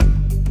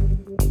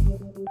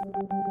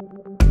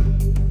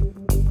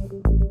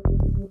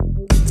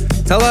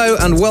Hello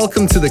and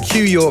welcome to the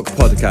Q York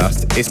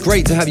podcast. It's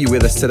great to have you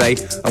with us today,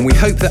 and we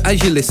hope that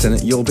as you listen,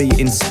 you'll be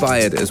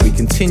inspired as we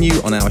continue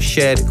on our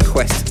shared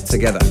quest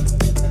together.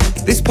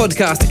 This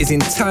podcast is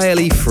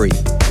entirely free,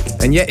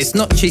 and yet it's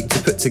not cheap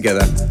to put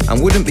together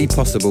and wouldn't be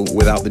possible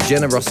without the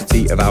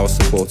generosity of our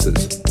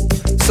supporters.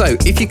 So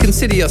if you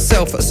consider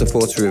yourself a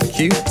supporter of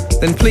Q,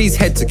 then please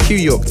head to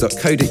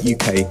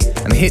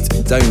qyork.co.uk and hit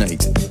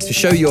donate to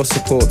show your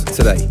support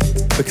today,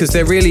 because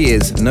there really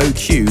is no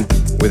Q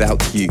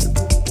without you.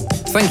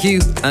 Thank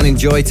you and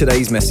enjoy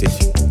today's message.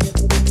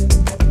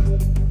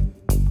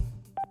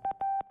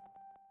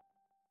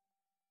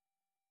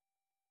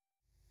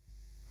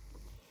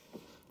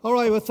 All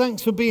right, well,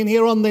 thanks for being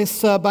here on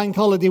this bank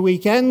holiday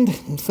weekend.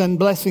 Send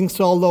blessings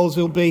to all those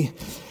who'll be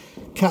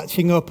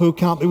catching up who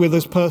can't be with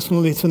us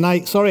personally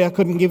tonight. Sorry I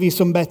couldn't give you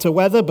some better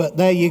weather, but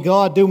there you go,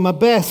 I do my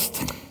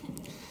best.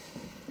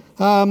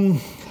 Can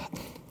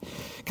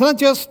I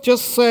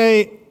just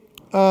say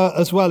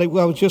as well, I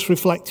was just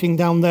reflecting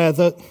down there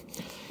that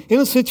in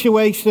a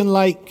situation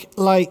like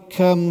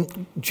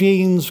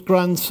Jean's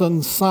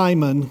grandson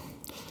Simon,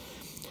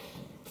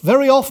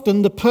 very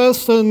often the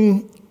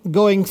person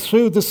going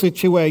through the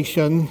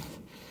situation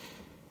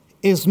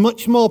is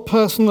much more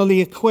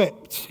personally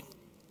equipped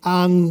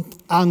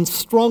and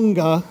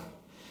stronger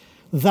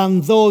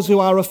than those who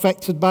are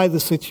affected by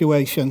the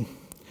situation.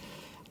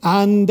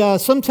 And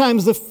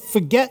sometimes the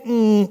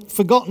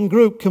forgotten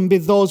group can be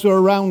those who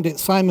are around it.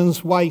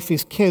 Simon's wife,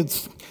 his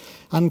kids,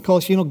 and of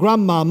course,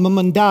 grandma, mum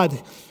and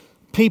dad,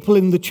 people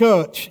in the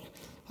church.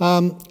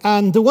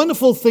 And the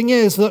wonderful thing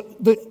is that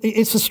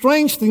it's a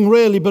strange thing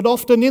really, but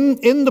often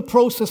in the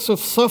process of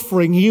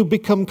suffering, you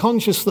become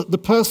conscious that the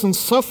person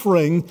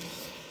suffering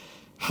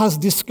has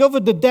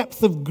discovered a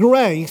depth of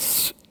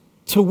grace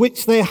to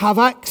which they have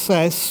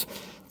access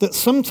that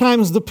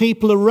sometimes the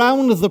people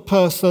around the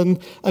person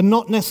are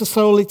not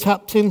necessarily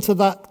tapped into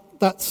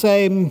that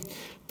same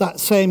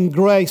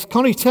grace.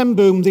 Corrie ten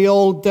Boom, the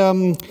old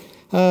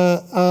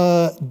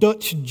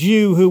Dutch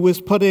Jew who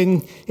was put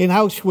in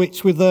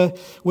Auschwitz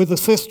with a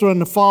sister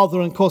and a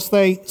father, and of course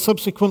they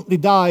subsequently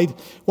died,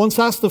 once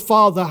asked the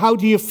father, how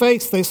do you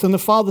face this? And the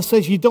father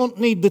says, you don't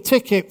need the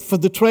ticket for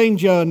the train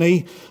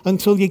journey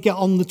until you get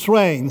on the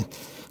train.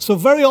 So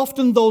very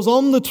often those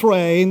on the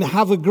train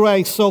have a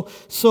grace. So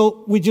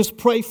we just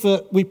pray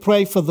for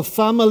the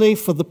family,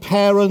 for the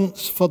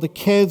parents, for the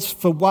kids,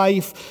 for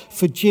wife,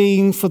 for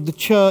Jean, for the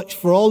church,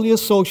 for all the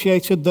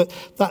associated,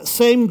 that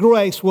same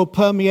grace will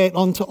permeate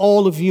onto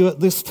all of you at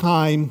this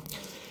time,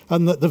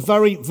 and that the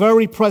very,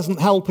 very present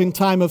help in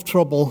time of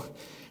trouble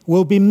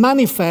will be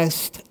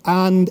manifest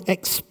and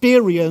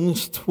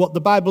experienced, what the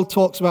Bible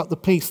talks about, the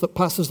peace that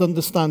passes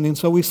understanding.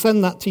 So we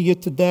send that to you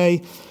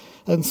today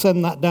and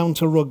send that down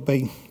to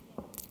Rugby.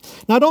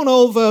 Now, I don't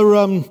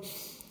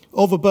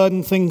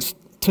overburden things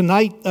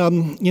tonight.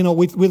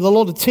 With a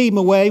lot of team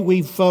away,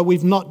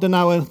 we've not done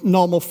our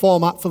normal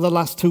format for the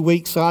last 2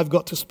 weeks, so I've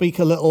got to speak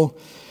a little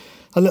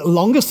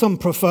longer. Some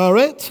prefer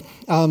it,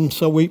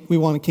 so we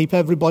want to keep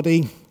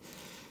everybody,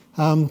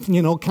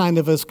 kind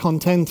of as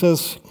content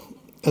as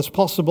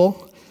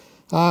possible.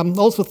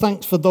 Also,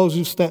 thanks for those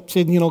who stepped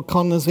in.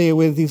 Connor's here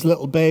with his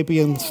little baby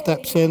and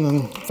steps in,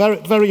 and very,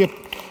 very,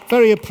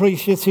 very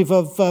appreciative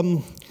of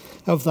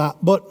that.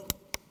 But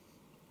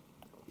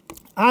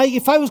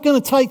if I was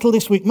going to title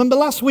this week, remember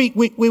last week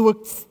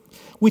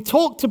we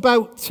talked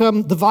about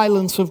the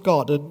violence of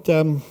God,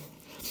 and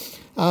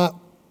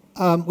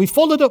we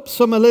followed up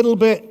a little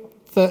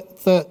bit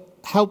that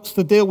helps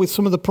to deal with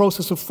some of the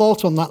process of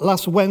thought on that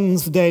last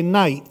Wednesday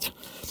night,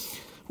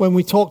 when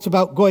we talked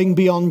about going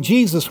beyond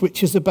Jesus,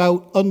 which is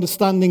about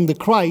understanding the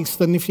Christ.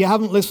 And if you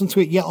haven't listened to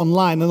it yet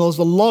online, and there's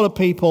a lot of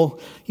people,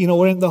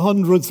 we're in the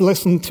hundreds,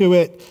 listen to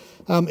it.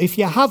 If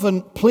you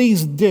haven't,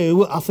 please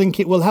do. I think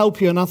it will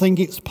help you, and I think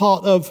it's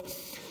part of...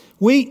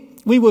 We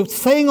were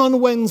saying on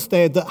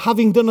Wednesday that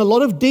having done a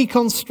lot of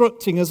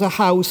deconstructing as a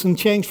house and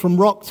changed from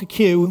rock to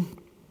Q,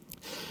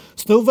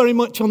 still very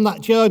much on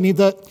that journey,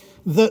 that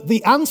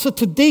the answer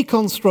to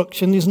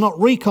deconstruction is not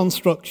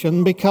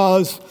reconstruction,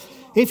 because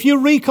if you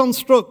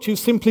reconstruct, you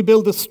simply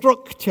build a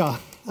structure,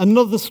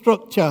 another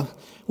structure,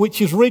 which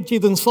is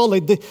rigid and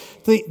solid. The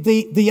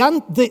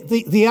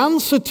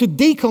answer to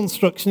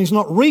deconstruction is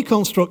not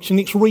reconstruction,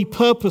 it's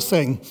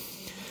repurposing.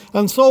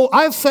 And so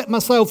I've set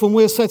myself, and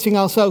we're setting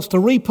ourselves, to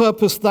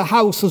repurpose the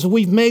house as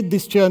we've made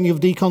this journey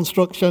of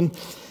deconstruction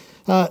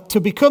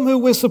to become who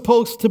we're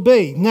supposed to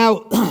be.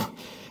 Now,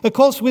 of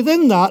course,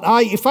 within that,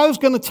 if I was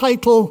going to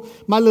title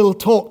my little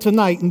talk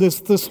tonight, and there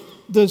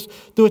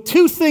were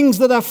two things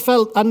that I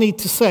felt I need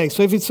to say.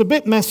 So if it's a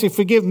bit messy,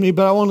 forgive me,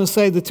 but I want to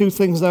say the two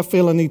things that I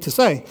feel I need to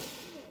say.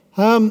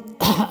 I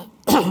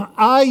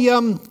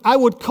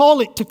would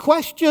call it to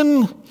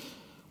question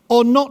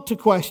or not to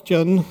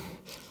question.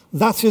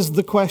 That is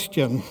the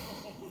question.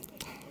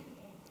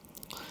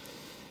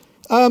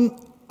 I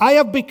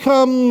have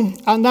become,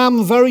 and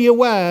am very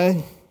aware,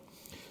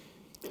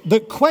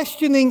 that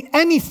questioning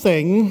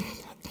anything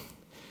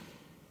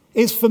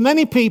is for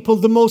many people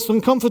the most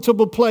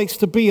uncomfortable place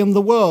to be in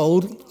the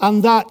world,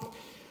 and that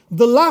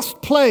the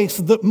last place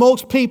that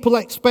most people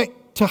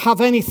expect to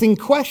have anything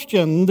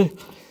questioned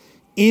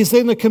is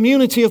in a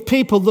community of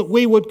people that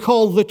we would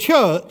call the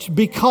church,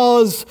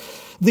 because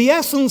the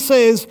essence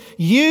is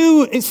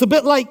it's a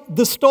bit like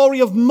the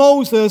story of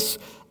Moses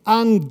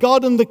and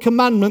God and the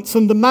commandments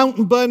and the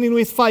mountain burning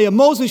with fire.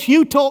 Moses,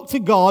 you talk to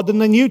God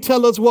and then you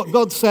tell us what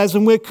God says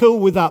and we're cool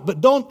with that.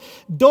 But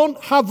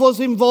don't have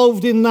us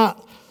involved in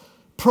that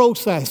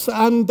process.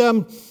 And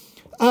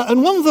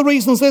one of the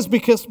reasons is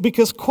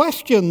because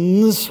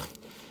questions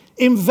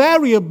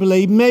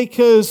invariably make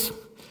us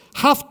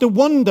have to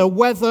wonder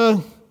whether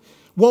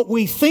what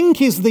we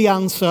think is the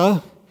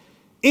answer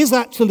is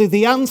actually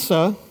the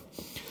answer,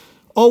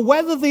 or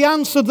whether the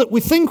answer that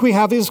we think we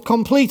have is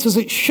complete as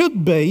it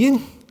should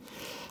be,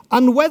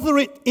 and whether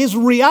it is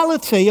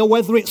reality or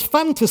whether it's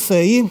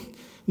fantasy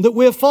that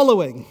we're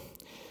following.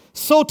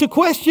 So to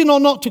question or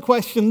not to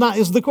question, that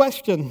is the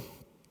question.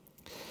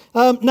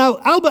 Now,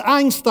 Albert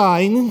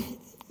Einstein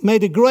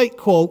made a great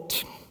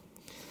quote.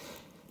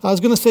 I was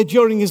going to say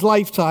during his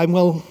lifetime.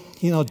 Well,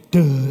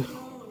 duh.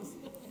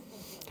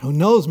 Who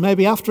knows?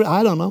 Maybe after it,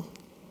 I don't know.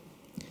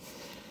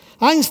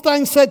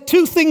 Einstein said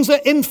 2 things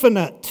are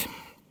infinite: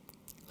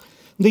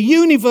 the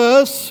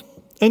universe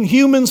and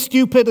human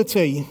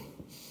stupidity.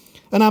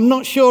 And I'm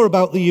not sure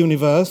about the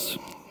universe.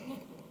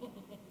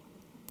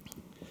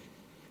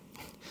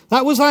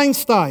 That was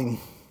Einstein.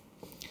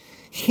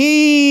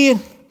 He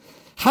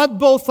had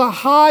both a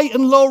high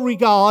and low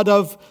regard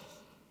of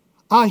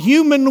our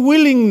human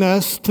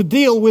willingness to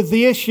deal with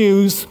the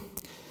issues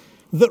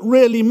that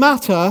really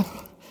matter,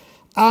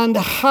 and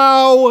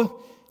how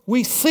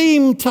we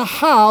seem to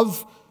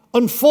have,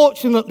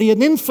 unfortunately,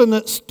 an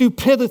infinite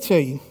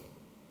stupidity.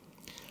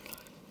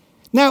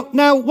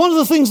 Now, one of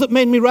the things that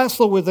made me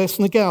wrestle with this,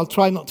 and again, I'll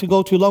try not to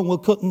go too long, we'll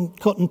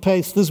cut and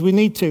paste as we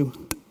need to.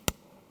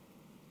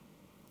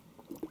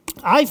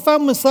 I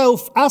found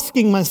myself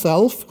asking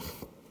myself,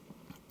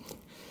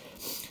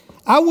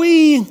 are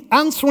we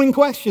answering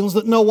questions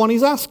that no one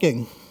is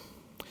asking?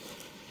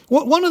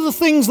 One of the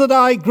things that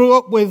I grew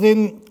up with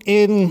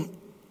in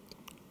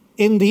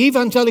the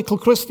evangelical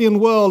Christian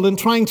world and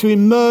trying to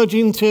emerge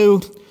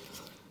into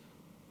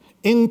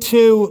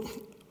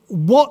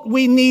what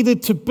we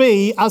needed to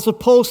be, as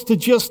opposed to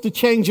just a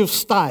change of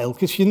style.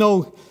 Because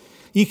you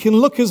can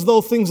look as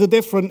though things are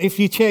different if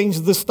you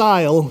change the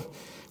style,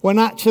 when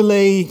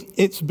actually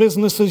it's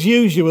business as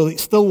usual.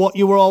 It's still what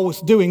you were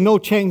always doing. No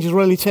change is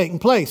really taking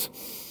place.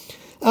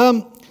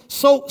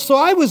 So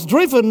I was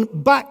driven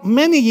back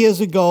many years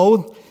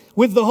ago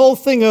with the whole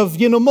thing of,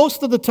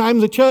 most of the time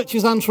the church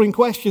is answering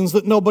questions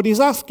that nobody's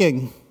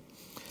asking.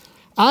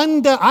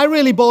 And I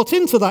really bought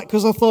into that,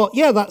 because I thought,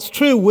 yeah, that's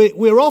true.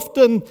 We're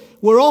often,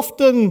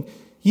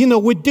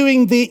 we're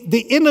doing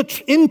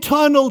the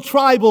internal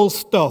tribal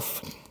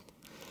stuff,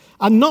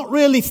 and not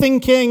really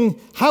thinking,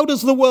 how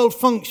does the world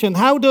function?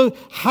 How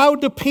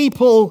do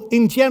people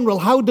in general,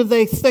 how do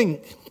they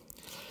think?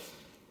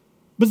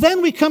 But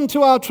then we come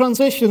to our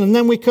transition, and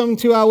then we come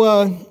to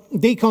our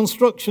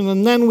deconstruction,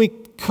 and then we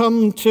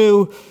come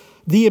to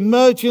the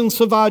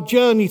emergence of our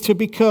journey to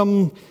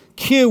become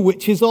Q,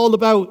 which is all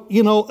about,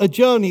 a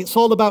journey. It's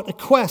all about a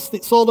quest.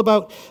 It's all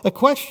about a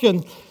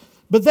question.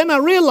 But then I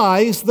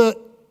realized that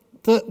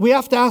we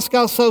have to ask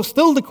ourselves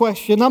still the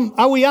question,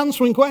 are we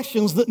answering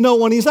questions that no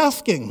one is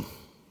asking?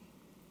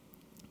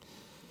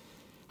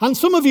 And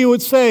some of you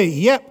would say,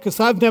 yep, because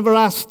I've never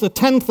asked a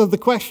tenth of the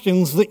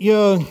questions that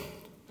you're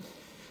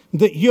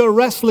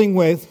wrestling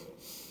with.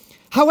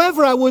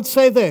 However, I would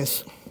say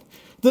this,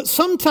 that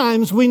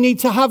sometimes we need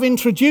to have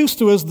introduced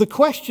to us the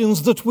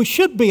questions that we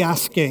should be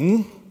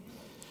asking,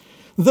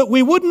 that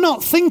we would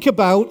not think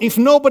about if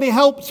nobody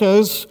helped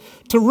us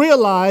to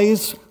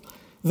realize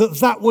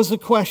that was a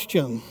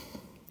question.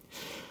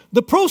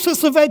 The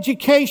process of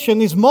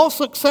education is more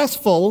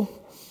successful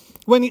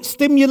when it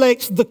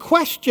stimulates the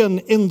question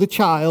in the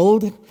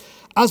child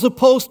as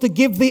opposed to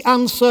give the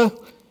answer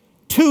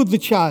to the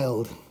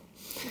child.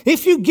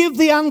 If you give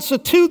the answer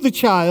to the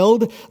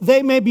child,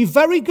 they may be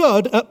very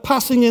good at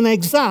passing an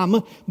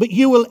exam, but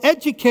you will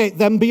educate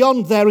them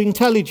beyond their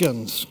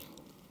intelligence.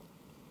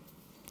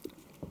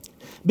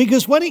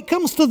 Because when it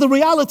comes to the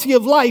reality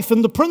of life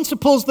and the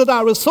principles that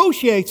are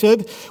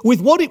associated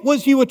with what it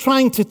was you were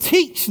trying to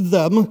teach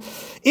them,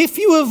 if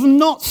you have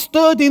not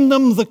stirred in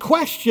them the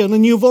question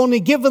and you've only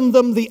given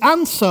them the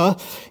answer,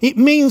 it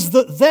means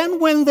that then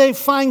when they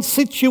find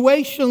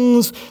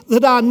situations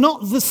that are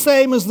not the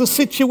same as the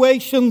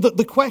situation that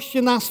the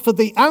question asked for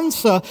the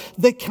answer,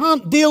 they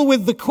can't deal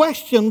with the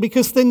question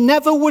because they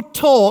never were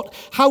taught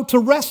how to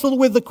wrestle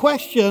with the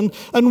question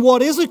and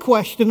what is a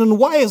question and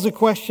why is a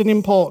question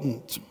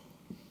important.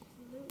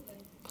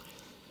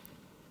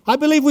 I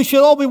believe we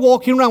should all be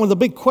walking around with a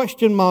big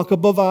question mark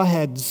above our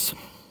heads.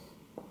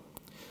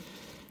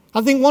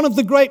 I think one of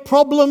the great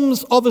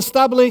problems of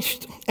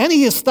established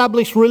any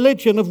established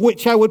religion, of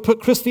which I would put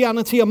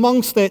Christianity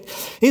amongst it,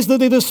 is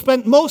that it has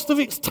spent most of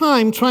its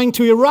time trying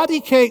to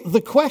eradicate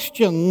the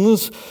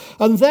questions,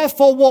 and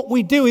therefore what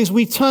we do is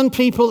we turn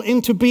people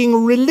into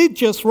being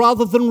religious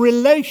rather than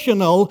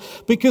relational,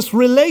 because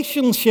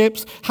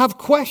relationships have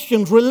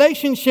questions.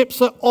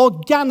 Relationships are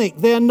organic,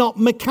 they're not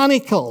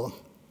mechanical.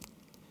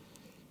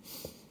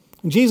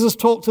 Jesus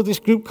talked to this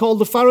group called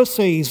the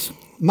Pharisees.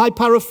 My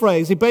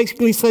paraphrase, he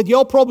basically said,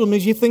 your problem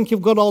is you think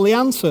you've got all the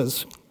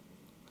answers.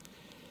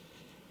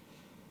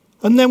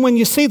 And then when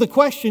you see the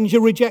questions, you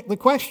reject the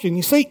question.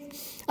 You see,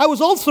 I was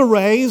also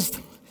raised,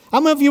 how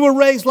many of you were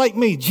raised like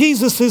me?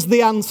 Jesus is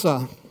the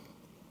answer.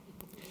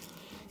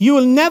 You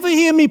will never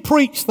hear me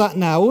preach that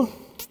now.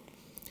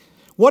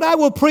 What I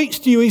will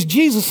preach to you is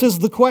Jesus is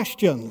the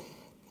question.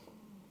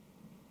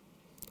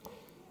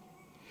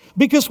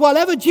 Because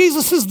whatever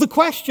Jesus is the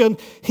question,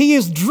 he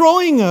is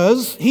drawing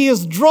us in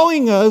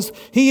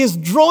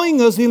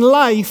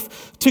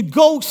life to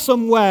go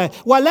somewhere.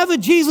 Wherever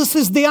Jesus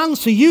is the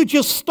answer, you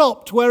just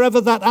stopped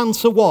wherever that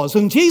answer was.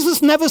 And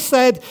Jesus never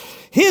said,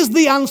 here's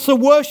the answer,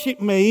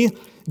 worship me.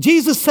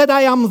 Jesus said,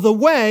 I am the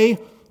way,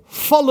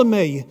 follow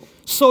me.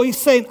 So he's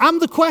saying, I'm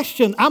the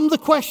question.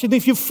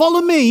 If you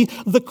follow me,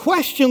 the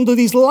question that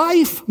is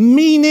life,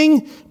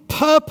 meaning,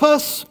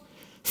 purpose,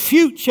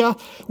 future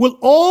will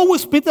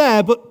always be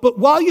there, but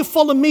while you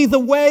follow me, the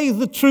way,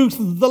 the truth,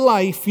 the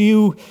life,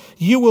 you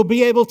will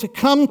be able to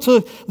come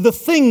to the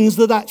things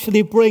that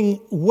actually bring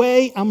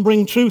way and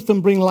bring truth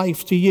and bring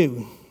life to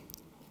you.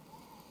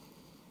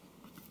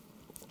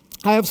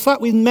 I have sat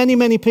with many,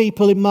 many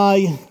people in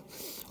my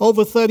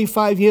over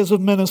 35 years of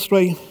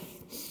ministry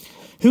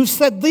who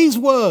said these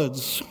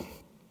words,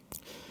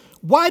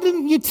 why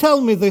didn't you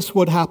tell me this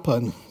would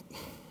happen?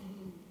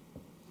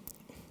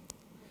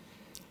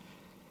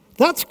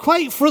 That's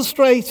quite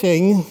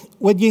frustrating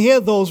when you hear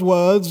those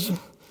words,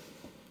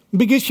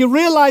 because you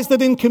realize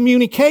that in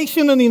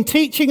communication and in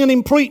teaching and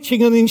in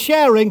preaching and in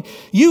sharing,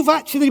 you've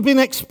actually been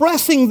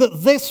expressing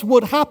that this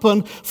would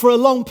happen for a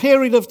long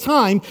period of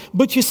time.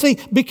 But you see,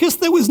 because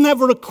there was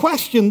never a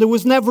question, there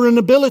was never an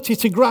ability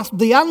to grasp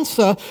the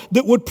answer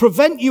that would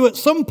prevent you at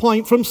some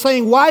point from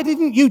saying, why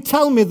didn't you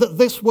tell me that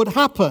this would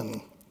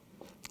happen?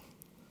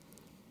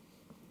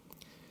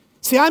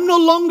 See, I'm no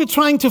longer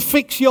trying to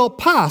fix your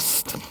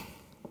past.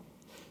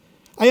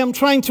 I am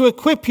trying to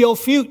equip your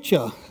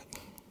future.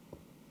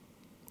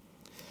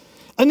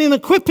 And in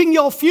equipping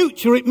your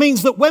future, it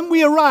means that when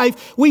we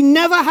arrive, we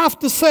never have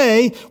to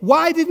say,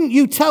 why didn't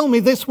you tell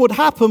me this would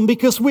happen?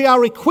 Because we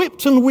are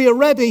equipped and we are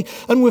ready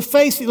and we're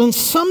facing it, and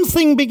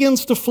something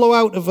begins to flow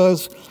out of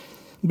us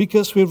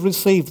because we've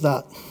received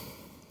that.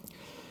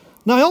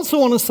 Now, I also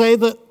want to say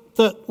that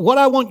what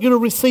I want you to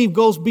receive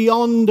goes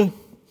beyond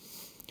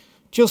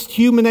just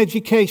human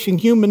education,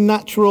 human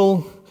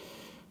natural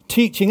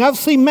teaching. I've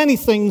seen many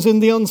things in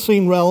the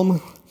unseen realm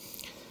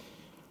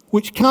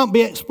which can't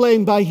be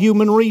explained by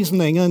human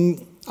reasoning,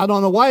 and I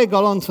don't know why I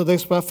got onto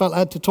this, but I felt I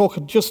had to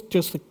talk just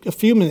a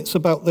few minutes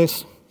about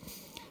this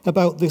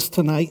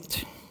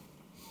tonight.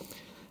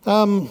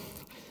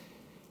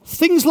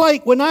 Things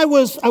like when I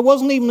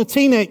wasn't even a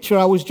teenager,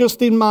 I was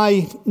just in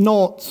my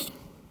noughts.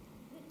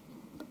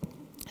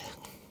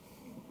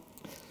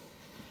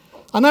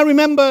 And I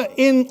remember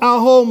in our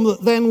home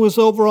that then was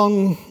over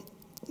on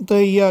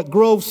the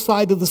Grove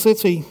side of the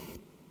city,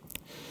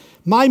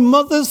 my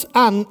mother's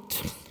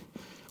aunt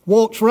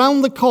walked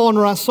round the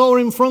corner. I saw her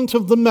in front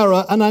of the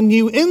mirror, and I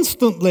knew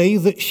instantly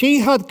that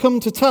she had come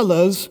to tell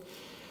us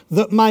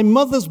that my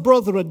mother's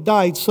brother had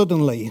died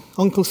suddenly,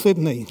 Uncle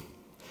Sidney.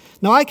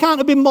 Now, I can't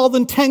have been more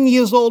than 10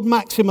 years old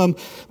maximum,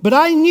 but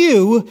I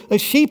knew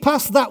as she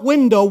passed that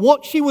window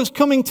what she was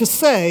coming to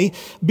say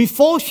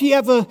before she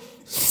ever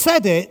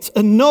said it,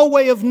 and no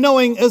way of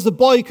knowing as a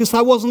boy, because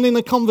I wasn't in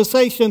a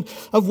conversation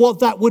of what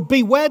that would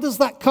be. Where does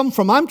that come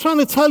from? I'm trying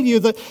to tell you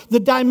that the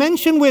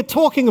dimension we're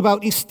talking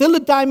about is still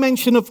a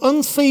dimension of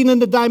unseen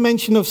and a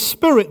dimension of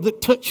spirit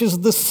that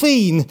touches the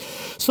seen.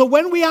 So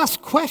when we ask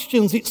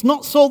questions, it's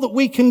not so that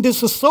we can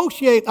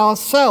disassociate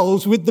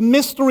ourselves with the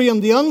mystery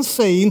and the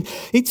unseen.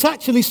 It's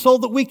actually so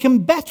that we can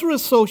better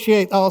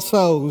associate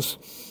ourselves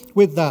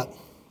with that.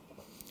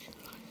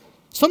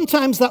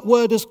 Sometimes that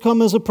word has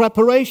come as a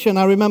preparation.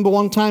 I remember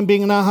one time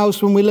being in our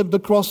house when we lived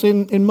across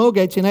in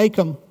Moorgate in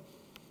Acomb.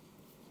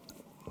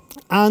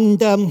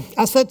 And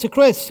I said to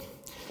Chris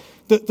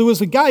that there was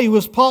a guy who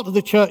was part of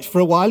the church for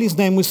a while. His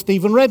name was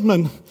Stephen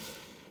Redman,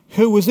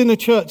 who was in a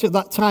church at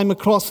that time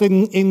across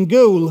in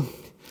Goole.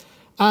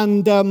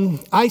 And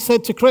I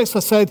said to Chris, I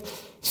said,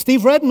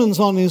 Steve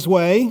Redman's on his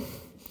way,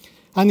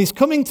 and he's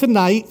coming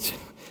tonight,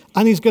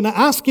 and he's going to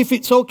ask if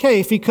it's okay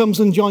if he comes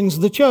and joins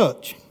the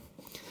church.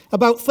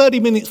 About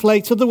 30 minutes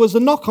later, there was a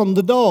knock on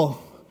the door.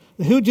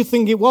 Who do you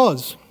think it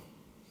was?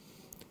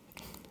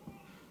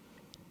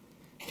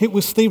 It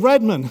was Steve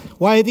Redman.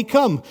 Why had he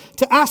come?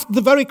 To ask the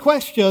very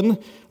question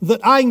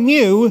that I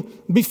knew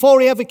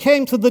before he ever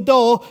came to the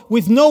door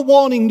with no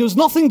warning. There was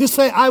nothing to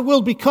say, I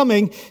will be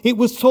coming. It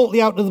was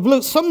totally out of the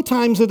blue.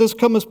 Sometimes it has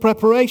come as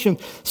preparation.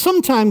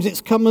 Sometimes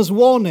it's come as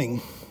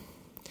warning.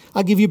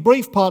 I'll give you a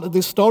brief part of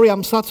this story.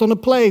 I'm sat on a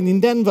plane in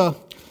Denver.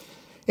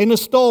 In a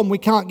storm, we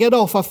can't get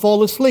off. I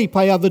fall asleep.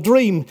 I have a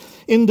dream.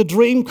 In the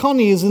dream,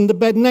 Connie is in the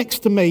bed next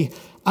to me,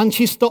 and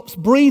she stops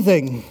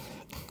breathing.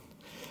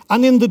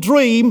 And in the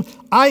dream,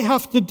 I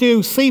have to do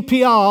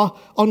CPR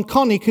on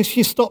Connie because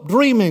she stopped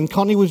dreaming.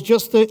 Connie was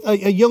just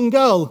a young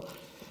girl.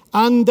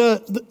 And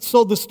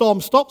so the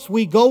storm stops.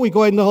 We go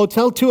in the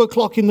hotel, 2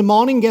 o'clock in the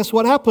morning. Guess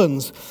what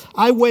happens?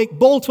 I wake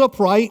bolt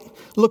upright,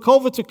 look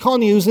over to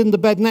Connie, who's in the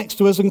bed next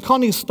to us, and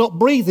Connie's stopped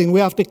breathing. We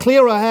have to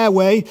clear her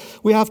airway.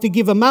 We have to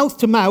give her mouth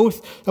to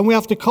mouth, and we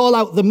have to call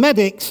out the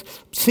medics.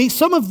 See,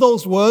 some of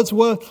those words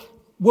were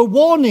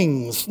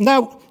warnings.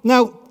 Now,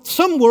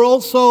 some were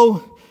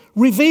also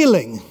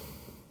revealing.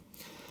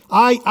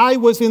 I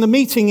was in a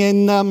meeting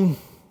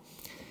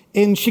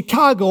in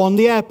Chicago, on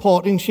the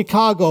airport in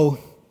Chicago.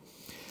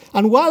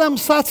 And while I'm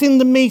sat in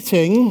the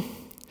meeting,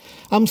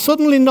 I'm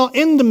suddenly not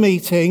in the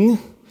meeting,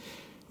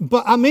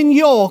 but I'm in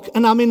York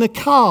and I'm in a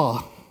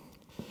car.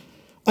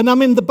 And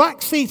I'm in the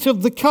back seat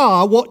of the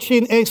car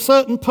watching a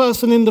certain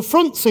person in the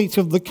front seat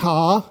of the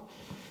car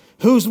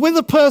who's with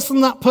a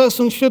person that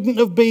person shouldn't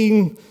have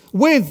been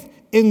with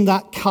in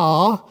that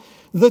car,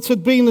 that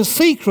had been a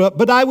secret,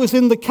 but I was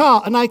in the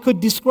car and I could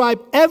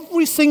describe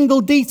every single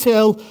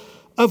detail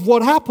of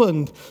what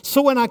happened.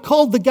 So when I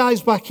called the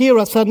guys back here,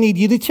 I said, I need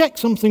you to check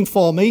something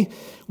for me.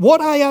 What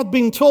I had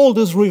been told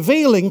as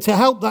revealing to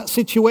help that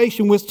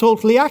situation was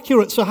totally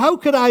accurate. So how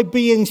could I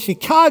be in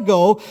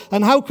Chicago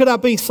and how could I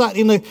be sat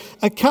in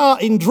a car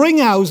in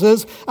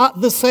Dringhouses at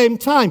the same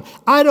time?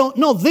 I don't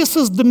know. This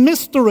is the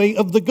mystery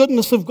of the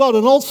goodness of God,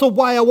 and also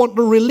why I want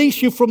to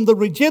release you from the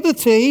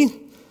rigidity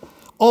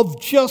of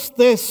just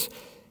this,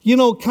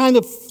 kind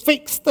of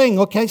fixed thing,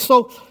 okay?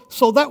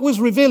 So that was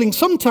revealing.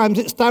 Sometimes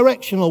it's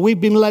directional.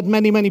 We've been led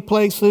many, many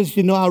places.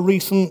 Our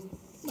recent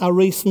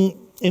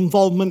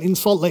involvement in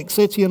Salt Lake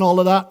City and all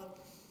of that.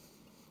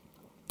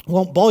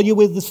 Won't bore you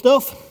with the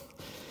stuff.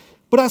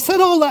 But I said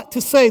all that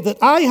to say that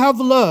I have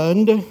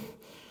learned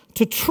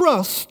to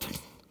trust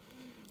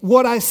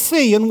what I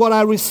see and what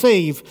I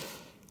receive.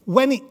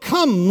 When it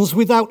comes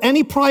without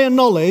any prior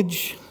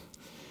knowledge,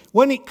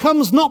 when it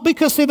comes not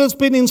because it has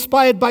been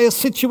inspired by a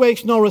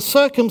situation or a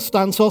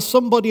circumstance or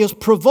somebody has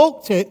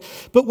provoked it,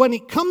 but when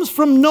it comes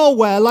from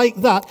nowhere like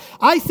that,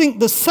 I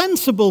think the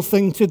sensible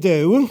thing to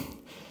do,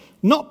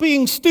 not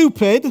being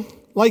stupid,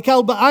 like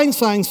Albert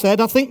Einstein said,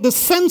 I think the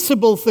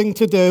sensible thing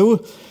to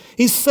do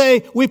is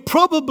say, we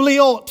probably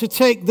ought to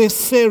take this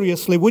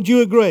seriously. Would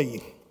you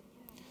agree?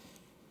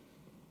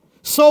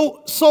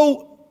 So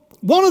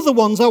one of the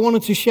ones I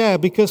wanted to share,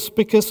 because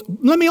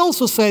let me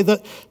also say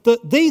that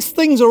these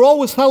things are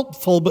always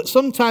helpful, but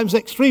sometimes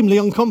extremely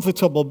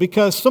uncomfortable,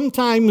 because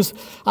sometimes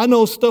I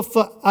know stuff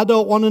that I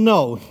don't want to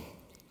know.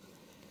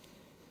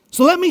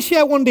 So let me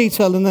share one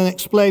detail and then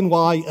explain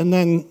why, and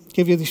then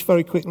give you this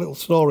very quick little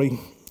story.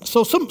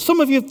 So some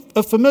of you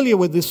are familiar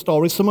with this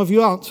story, some of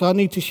you aren't, so I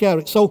need to share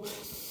it.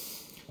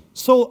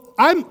 So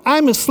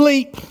I'm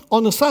asleep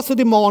on a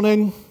Saturday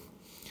morning.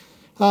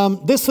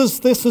 This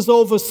is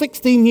over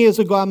 16 years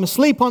ago. I'm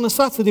asleep on a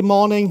Saturday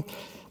morning,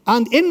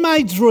 and in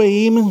my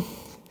dream,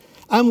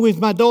 I'm with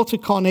my daughter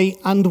Connie,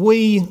 and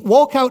we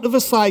walk out of a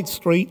side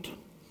street.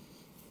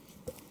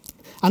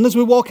 And as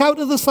we walk out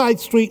of the side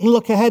street and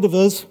look ahead of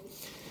us,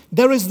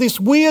 there is this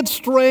weird,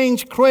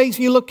 strange,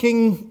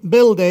 crazy-looking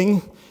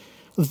building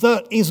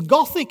that is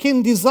Gothic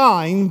in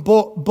design,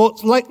 but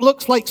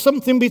looks like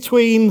something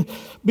between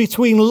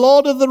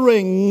Lord of the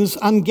Rings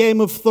and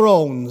Game of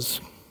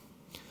Thrones.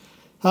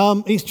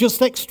 It's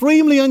just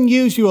extremely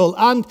unusual,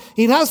 and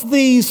it has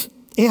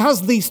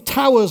these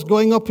towers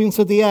going up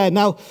into the air.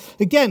 Now,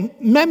 again,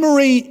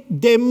 memory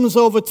dims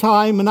over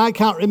time, and I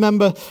can't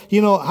remember,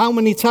 how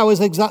many towers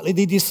exactly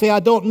did you see? I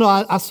don't know.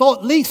 I saw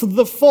at least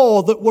the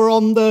 4 that were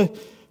on the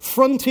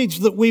frontage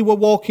that we were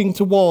walking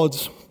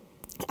towards.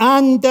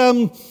 And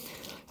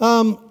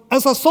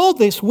as I saw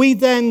this,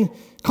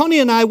 Connie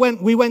and I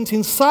went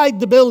inside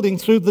the building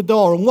through the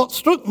door, and what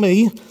struck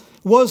me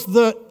was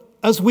that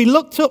as we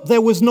looked up,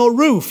 there was no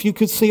roof. You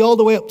could see all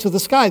the way up to the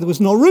sky. There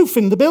was no roof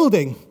in the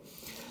building.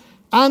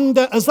 And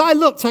as I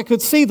looked, I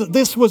could see that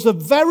this was a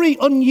very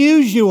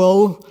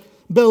unusual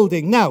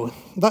building. Now,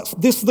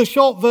 this is the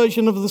short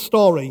version of the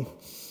story.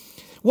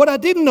 What I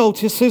did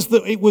notice is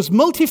that it was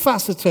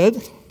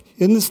multifaceted.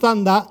 You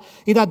understand that?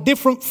 It had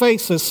different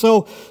faces.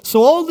 So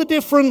all the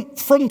different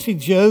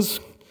frontages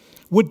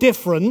were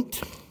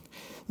different.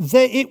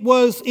 It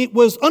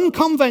was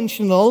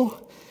unconventional.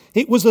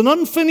 It was an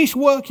unfinished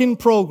work in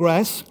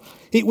progress.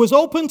 It was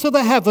open to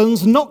the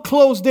heavens, not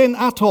closed in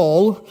at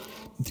all.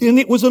 And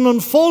it was an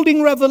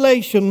unfolding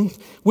revelation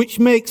which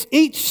makes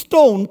each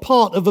stone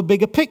part of a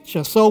bigger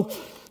picture. So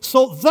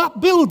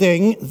that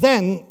building,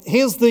 then,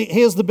 here's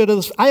the bit of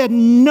this. I had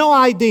no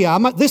idea.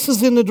 This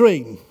is in a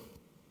dream.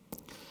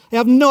 I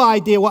have no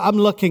idea what I'm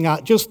looking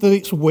at, just that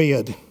it's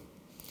weird.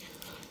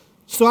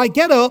 So I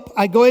get up,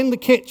 I go in the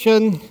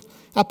kitchen,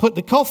 I put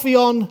the coffee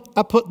on,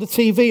 I put the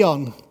TV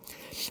on.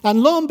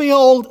 And lo and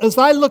behold, as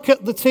I look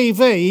at the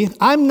TV,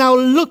 I'm now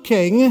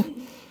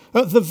looking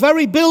at the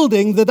very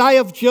building that I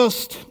have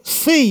just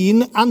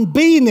seen and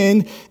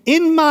been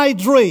in my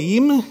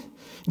dream,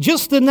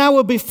 just an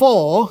hour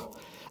before,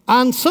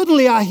 and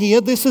suddenly I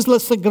hear, this is La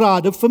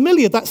Sagrada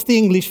Familia. That's the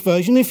English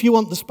version. If you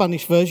want the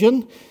Spanish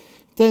version,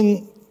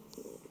 then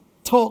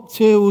talk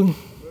to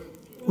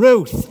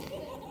Ruth.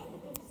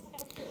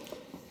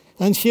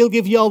 And she'll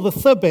give you all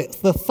the bits,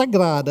 the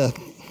Sagrada.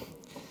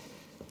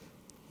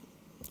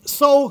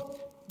 So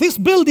this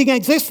building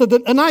existed,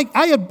 and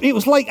it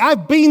was like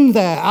I've been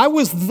there. I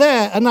was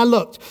there, and I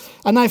looked.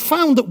 And I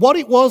found that what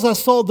it was, I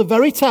saw the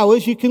very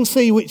towers you can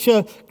see, which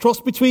are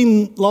crossed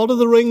between Lord of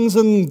the Rings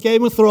and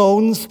Game of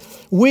Thrones,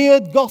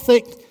 weird,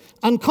 Gothic.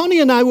 And Connie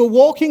and I were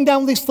walking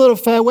down this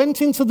thoroughfare, went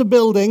into the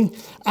building,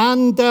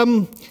 and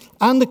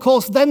of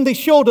course, then they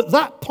showed at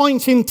that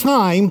point in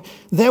time,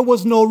 there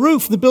was no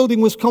roof. The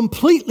building was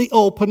completely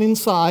open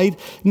inside.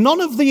 None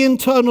of the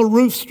internal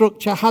roof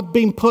structure had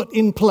been put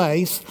in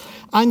place,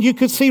 and you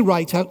could see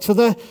right out to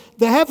the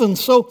heavens.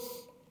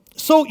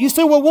 So you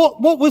say, well,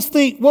 what was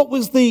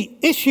the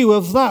issue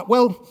of that?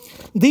 Well,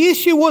 the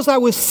issue was I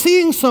was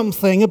seeing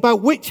something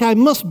about which I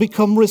must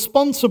become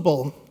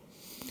responsible.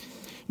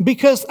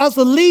 Because as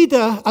a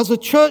leader, as a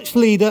church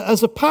leader,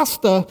 as a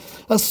pastor,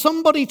 as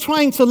somebody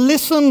trying to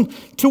listen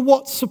to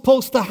what's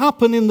supposed to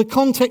happen in the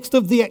context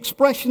of the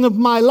expression of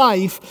my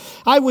life,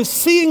 I was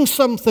seeing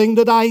something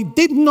that I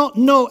did not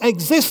know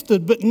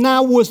existed, but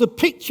now was a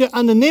picture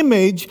and an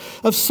image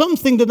of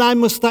something that I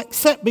must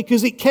accept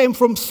because it came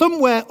from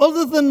somewhere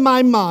other than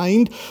my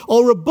mind,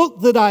 or a book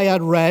that I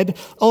had read,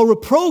 or a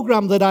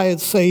program that I had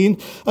seen.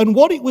 And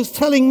what it was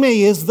telling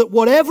me is that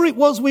whatever it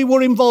was we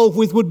were involved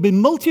with would be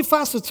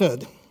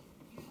multifaceted.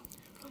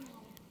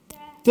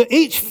 That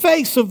each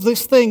face of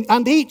this thing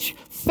and each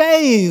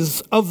phase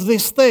of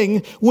this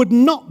thing would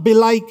not be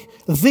like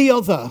the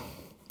other.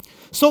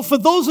 So for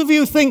those of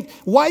you who think,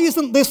 why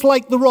isn't this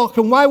like the rock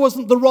and why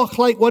wasn't the rock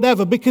like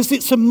whatever? Because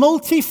it's a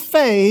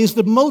multi-phased,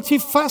 a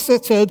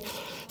multifaceted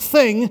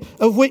thing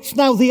of which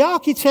now the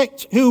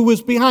architect who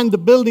was behind the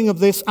building of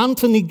this,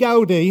 Antoni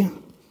Gaudi,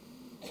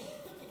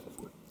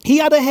 he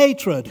had a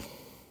hatred.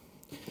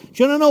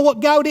 Do you want to know what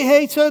Gaudi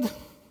hated?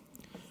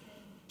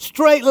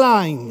 Straight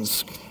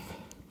lines.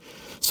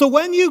 So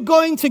when you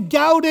go into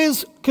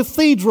Gaudi's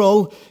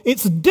cathedral,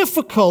 it's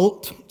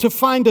difficult to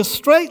find a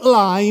straight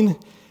line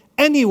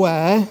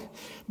anywhere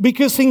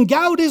because in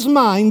Gaudi's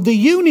mind, the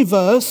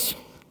universe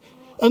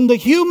and the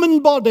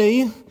human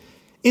body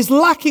is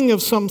lacking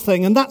of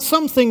something, and that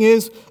something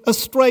is a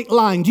straight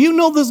line. Do you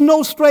know there's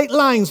no straight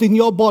lines in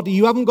your body?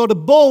 You haven't got a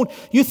bone.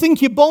 You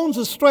think your bones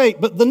are straight,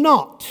 but they're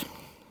not.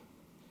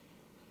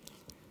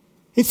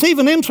 It's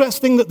even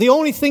interesting that the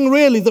only thing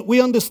really that we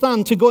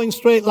understand to go in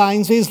straight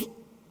lines is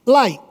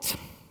light.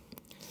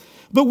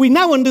 But we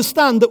now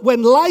understand that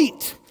when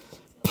light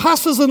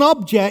passes an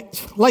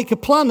object, like a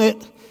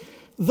planet,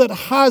 that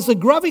has a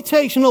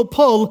gravitational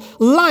pull,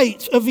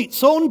 light of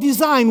its own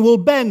design will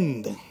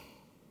bend.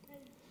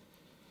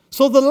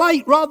 So the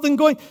light, rather than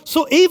going...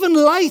 So even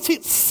light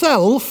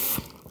itself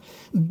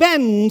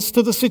bends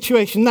to the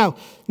situation.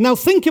 Now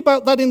think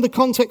about that in the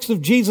context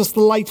of Jesus,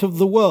 the light of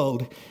the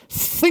world.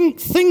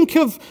 Think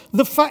of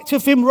the fact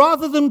of him,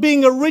 rather than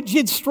being a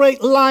rigid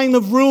straight line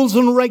of rules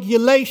and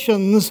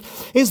regulations,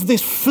 is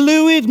this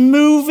fluid,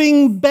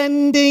 moving,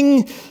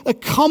 bending,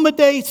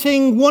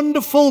 accommodating,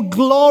 wonderful,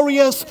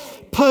 glorious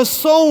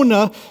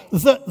persona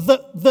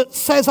that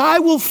says, I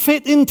will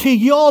fit into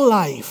your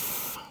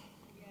life.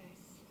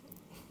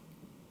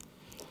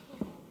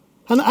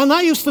 And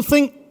I used to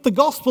think the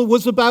gospel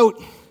was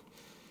about,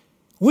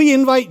 we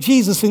invite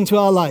Jesus into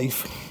our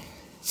life.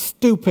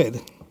 Stupid.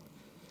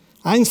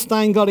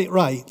 Einstein got it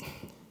right.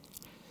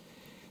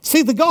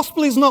 See, the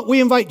gospel is not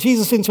we invite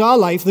Jesus into our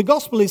life. The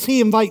gospel is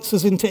he invites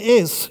us into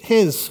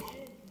his.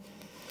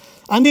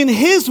 And in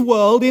his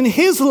world, in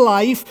his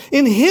life,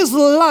 in his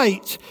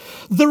light,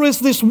 there is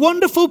this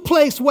wonderful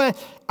place where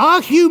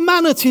our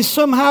humanity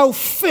somehow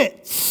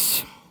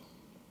fits.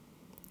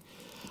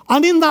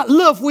 And in that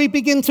love, we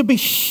begin to be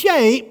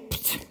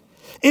shaped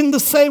in the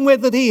same way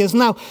that he is.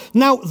 Now,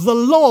 the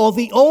law,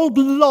 the old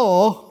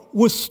law,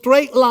 was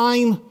straight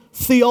line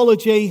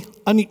theology,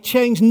 and it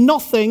changed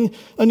nothing,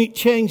 and it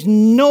changed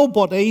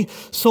nobody.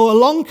 So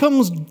along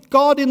comes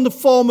God in the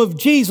form of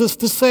Jesus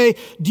to say,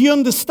 do you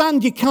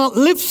understand you can't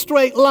live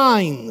straight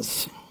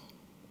lines?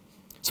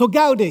 So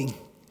Gaudi,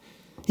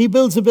 he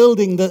builds a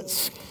building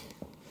that's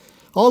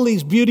all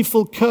these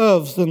beautiful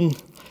curves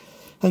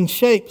and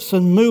shapes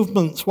and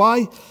movements.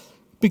 Why?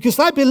 Because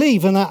I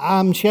believe, and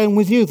I'm sharing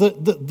with you,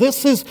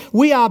 that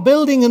we are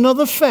building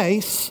another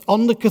face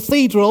on the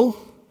cathedral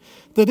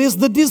that is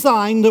the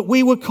design that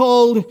we were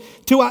called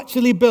to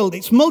actually build.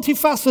 It's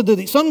multifaceted,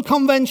 it's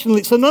unconventional,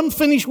 it's an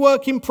unfinished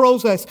work in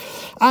process.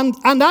 And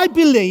I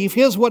believe,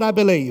 here's what I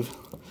believe.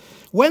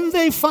 When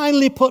they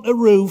finally put a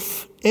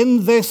roof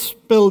in this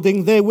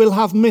building, they will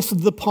have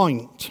missed the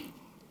point.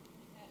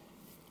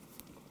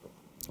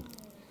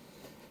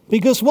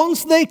 Because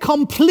once they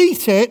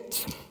complete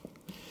it,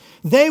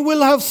 they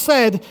will have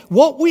said,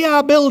 what we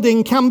are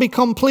building can be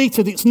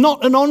completed. It's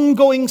not an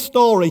ongoing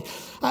story.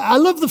 I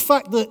love the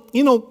fact that,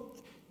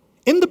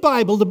 in the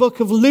Bible, the book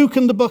of Luke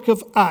and the book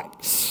of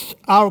Acts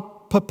are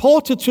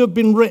purported to have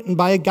been written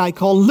by a guy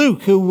called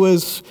Luke, who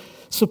was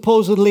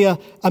supposedly a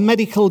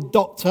medical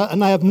doctor,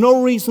 and I have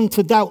no reason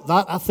to doubt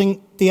that. I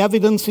think the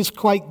evidence is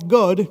quite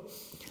good.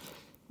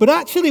 But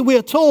actually, we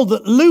are told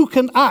that Luke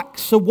and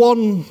Acts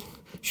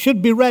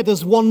should be read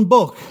as one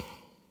book.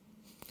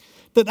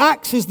 That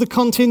Acts is the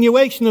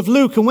continuation of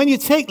Luke. And when you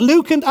take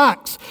Luke and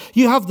Acts,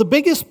 you have the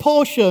biggest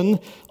portion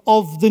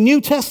of the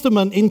New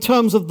Testament in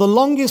terms of the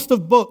longest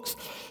of books.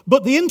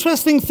 But the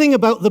interesting thing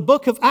about the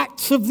book of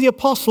Acts of the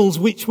Apostles,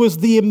 which was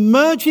the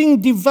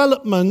emerging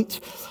development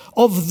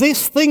of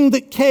this thing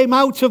that came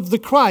out of the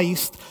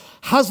Christ,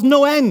 has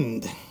no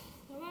end.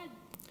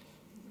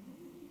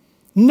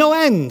 No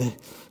end.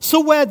 So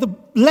where the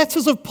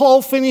letters of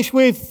Paul finish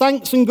with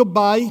thanks and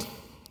goodbye,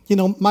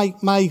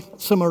 my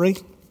summary,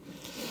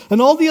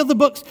 and all the other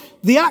books,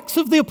 the Acts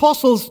of the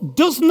Apostles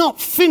does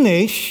not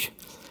finish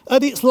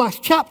at its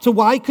last chapter.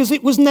 Why? Because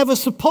it was never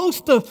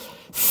supposed to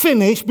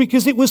finish,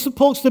 because it was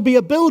supposed to be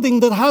a building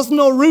that has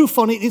no roof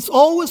on it. It's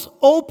always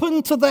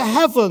open to the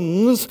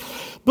heavens,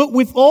 but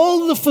with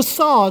all the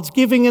facades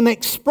giving an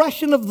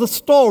expression of the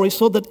story,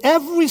 so that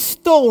every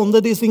stone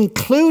that is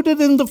included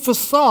in the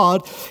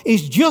facade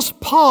is just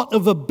part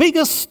of a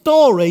bigger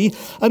story.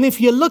 And if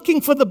you're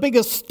looking for the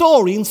bigger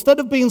story, instead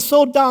of being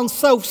so darn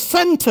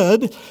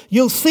self-centered,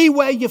 you'll see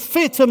where you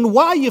fit and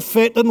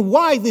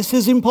why this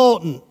is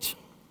important.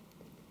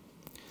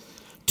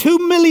 2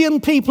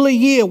 million people a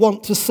year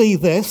want to see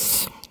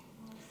this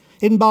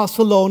in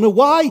Barcelona.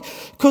 Why?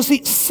 Because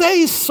it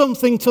says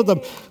something to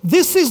them.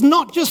 This is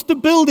not just a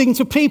building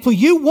to people.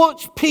 You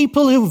watch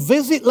people who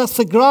visit La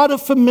Sagrada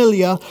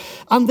Familia,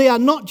 and they are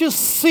not just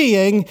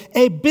seeing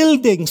a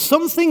building.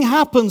 Something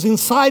happens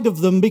inside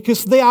of them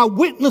because they are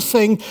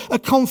witnessing a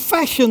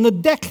confession, a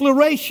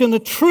declaration, a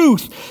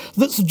truth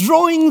that's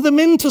drawing them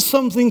into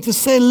something to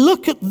say,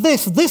 look at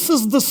this. This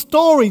is the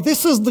story.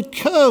 This is the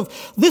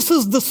curve. This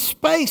is the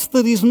space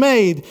that is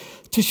made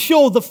to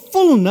show the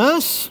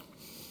fullness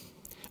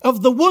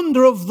of the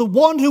wonder of the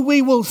one who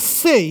we will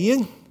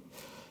see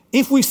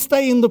if we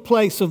stay in the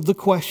place of the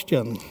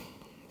question.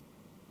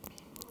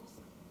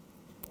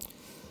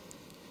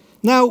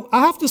 Now,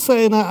 I have to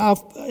say, and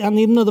I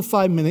need another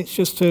 5 minutes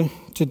just to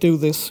do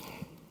this.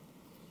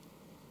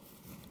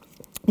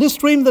 This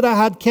dream that I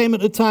had came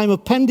at a time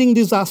of pending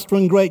disaster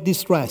and great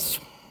distress.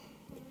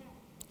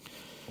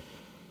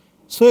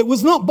 So it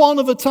was not born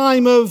of a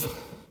time of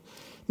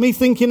me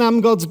thinking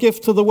I'm God's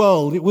gift to the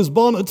world. It was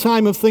born at a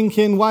time of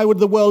thinking, why would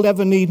the world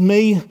ever need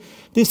me?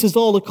 This is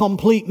all a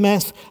complete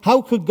mess.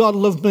 How could God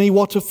love me?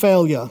 What a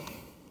failure.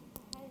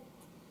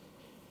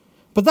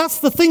 But that's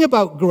the thing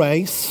about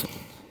grace.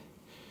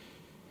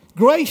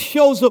 Grace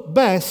shows up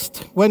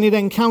best when it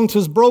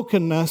encounters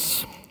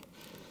brokenness,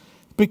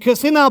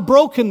 because in our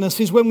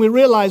brokenness is when we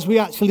realize we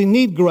actually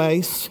need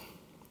grace.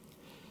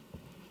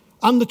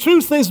 And the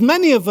truth is,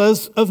 many of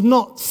us have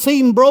not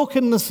seen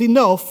brokenness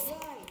enough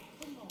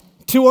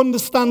to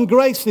understand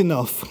grace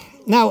enough.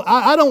 Now,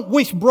 I don't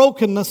wish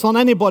brokenness on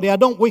anybody. I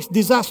don't wish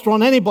disaster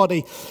on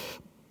anybody.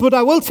 But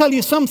I will tell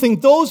you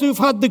something. Those who've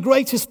had the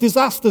greatest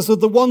disasters are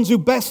the ones who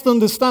best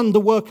understand the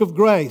work of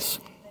grace.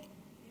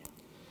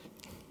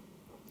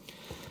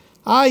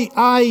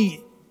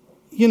 I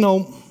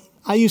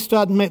used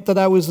to admit that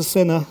I was a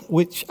sinner,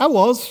 which I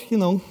was,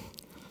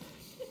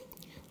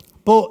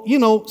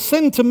 But,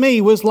 sin to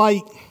me was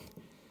like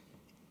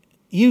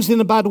using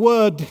a bad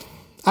word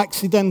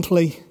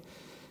accidentally.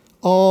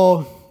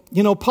 Or,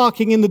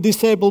 parking in the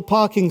disabled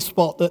parking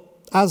spot at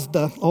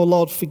Asda. Oh,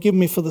 Lord, forgive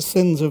me for the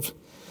sins of...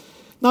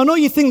 Now, I know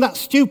you think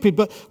that's stupid,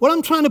 but what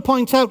I'm trying to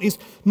point out is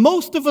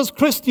most of us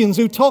Christians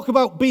who talk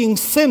about being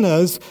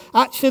sinners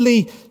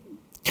actually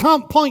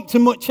can't point to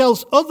much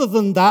else other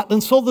than that.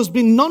 And so there's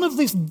been none of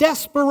this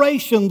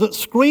desperation that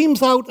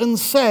screams out and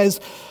says,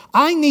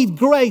 I need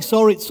grace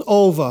or it's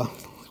over.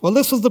 Well,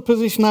 this is the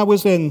position I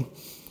was in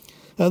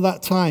at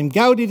that time.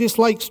 Gaudi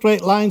disliked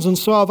straight lines, and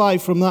so have I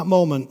from that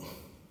moment.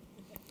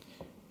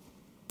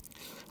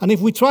 And if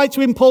we try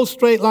to impose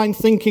straight line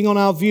thinking on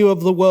our view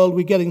of the world,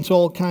 we get into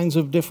all kinds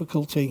of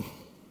difficulty.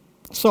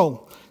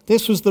 So,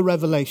 this was the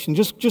revelation.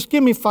 Just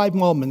give me 5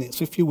 more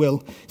minutes, if you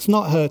will. It's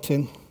not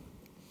hurting.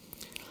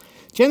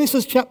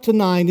 Genesis chapter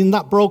 9, in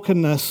that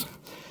brokenness,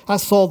 I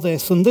saw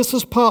this, and this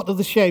is part of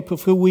the shape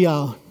of who we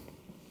are.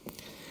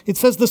 It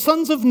says the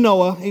sons of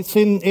Noah, it's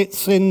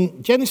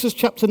in Genesis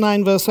chapter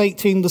 9, verse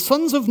 18, the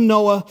sons of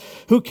Noah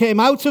who came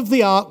out of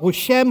the ark were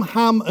Shem,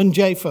 Ham, and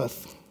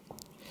Japheth.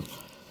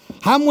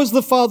 Ham was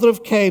the father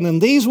of Canaan.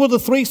 These were the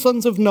 3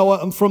 sons of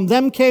Noah, and from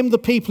them came the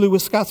people who were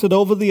scattered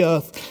over the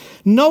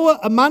earth. Noah,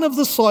 a man of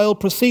the soil,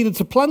 proceeded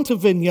to plant a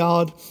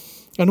vineyard,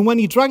 and when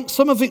he drank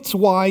some of its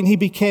wine, he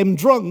became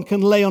drunk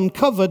and lay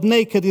uncovered,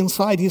 naked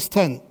inside his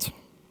tent.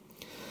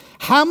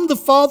 Ham, the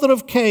father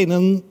of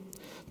Canaan,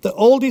 the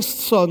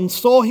oldest son,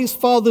 saw his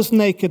father's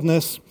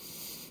nakedness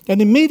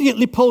and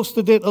immediately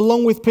posted it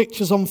along with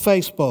pictures on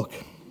Facebook.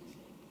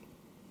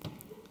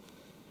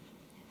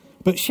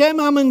 But Shem,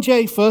 Ham, and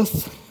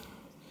Japheth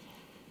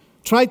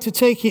tried to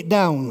take it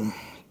down.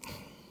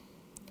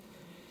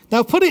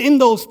 Now, put it in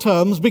those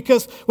terms,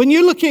 because when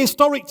you look at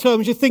historic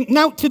terms, you think,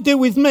 now to do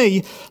with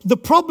me. The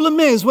problem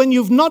is, when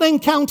you've not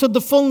encountered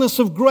the fullness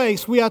of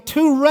grace, we are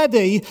too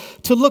ready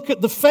to look at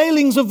the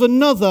failings of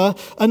another,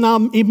 and our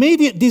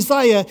immediate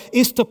desire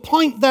is to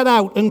point that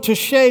out and to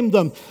shame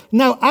them.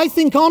 Now, I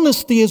think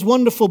honesty is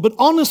wonderful, but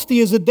honesty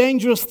is a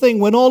dangerous thing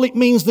when all it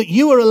means that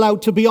you are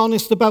allowed to be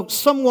honest about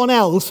someone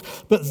else,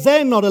 but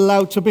they're not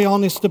allowed to be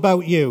honest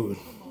about you.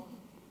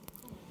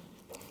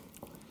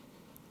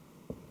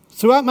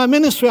 Throughout my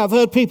ministry, I've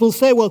heard people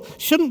say, well,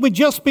 shouldn't we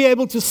just be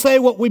able to say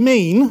what we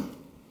mean?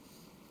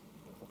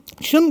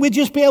 Shouldn't we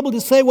just be able to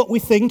say what we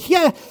think?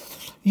 Yeah,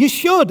 you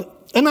should,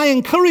 and I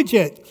encourage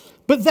it.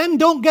 But then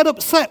don't get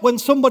upset when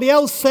somebody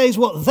else says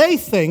what they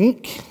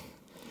think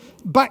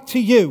back to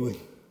you.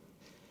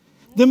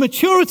 The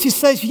maturity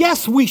says,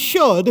 yes, we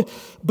should,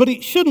 but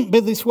it shouldn't be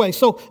this way.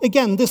 So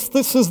again, this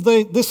is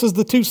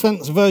the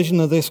two-sentence version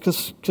of this,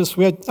 because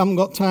we haven't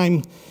got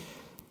time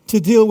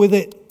to deal with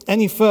it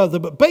any further.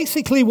 But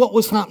basically what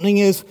was happening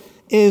is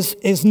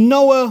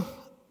Noah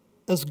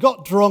has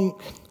got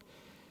drunk,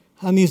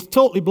 and he's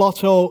totally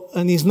blotto,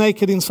 and he's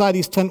naked inside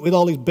his tent with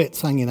all his bits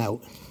hanging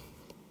out.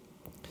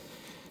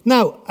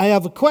 Now, I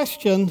have a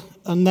question,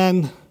 and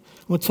then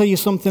I'm going to tell you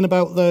something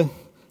about the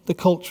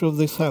culture of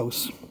this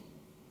house.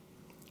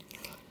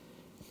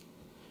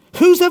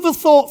 Who's ever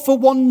thought for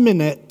 1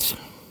 minute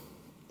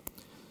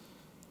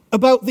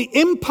about the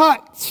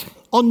impact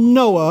on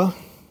Noah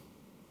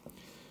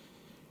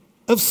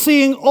of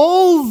seeing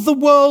all the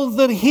world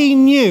that he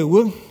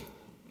knew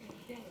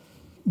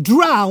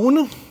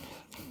drown,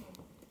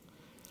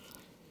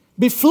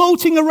 be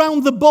floating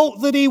around the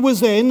boat that he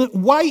was in,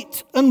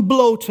 white and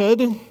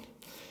bloated,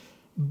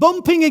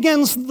 bumping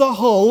against the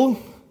hull,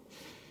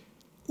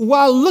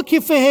 while lucky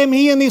for him,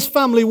 he and his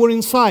family were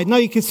inside. Now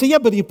you can say, yeah,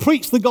 but he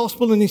preached the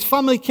gospel and his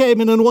family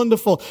came in and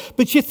wonderful.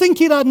 But you think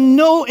it had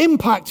no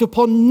impact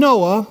upon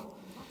Noah,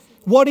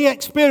 what he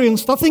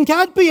experienced? I think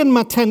I'd be in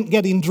my tent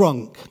getting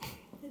drunk.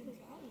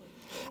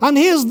 And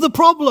here's the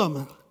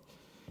problem.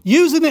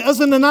 Using it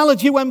as an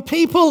analogy, when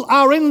people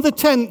are in the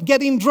tent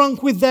getting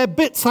drunk with their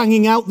bits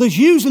hanging out, there's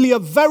usually a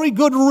very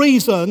good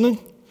reason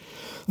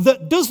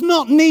that does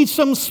not need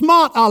some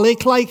smart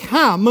aleck like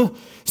Ham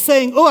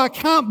saying, oh, I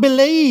can't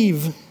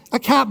believe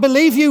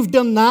you've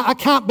done that. I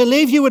can't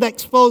believe you would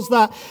expose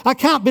that. I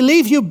can't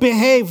believe you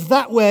behaved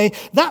that way.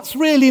 That's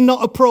really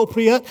not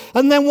appropriate.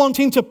 And then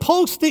wanting to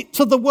post it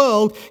to the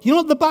world. You know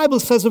what the Bible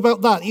says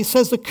about that? It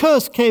says a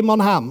curse came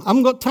on Ham. I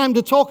haven't got time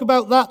to talk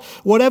about that,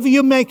 whatever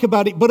you make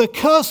about it, but a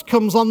curse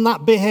comes on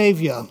that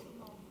behavior.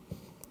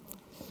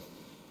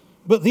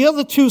 But the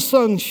other two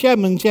sons,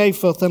 Shem and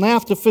Japheth, and I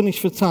have to finish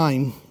for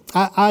time,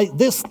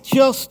 this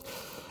just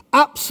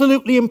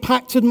absolutely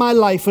impacted my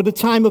life at a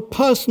time of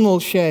personal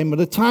shame, at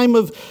a time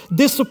of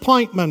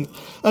disappointment,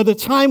 at a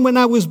time when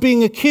I was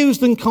being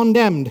accused and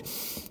condemned,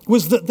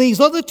 was that these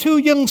other two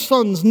young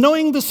sons,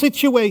 knowing the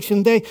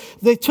situation, they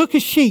took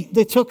a sheet,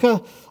 they took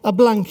a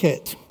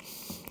blanket,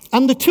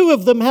 and the two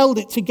of them held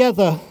it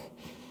together,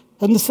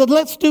 and they said,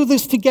 let's do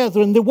this together,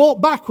 and they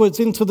walked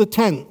backwards into the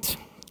tent,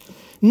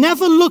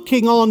 never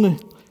looking on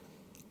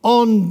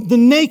the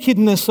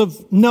nakedness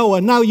of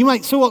Noah. Now, you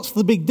might say, what's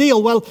the big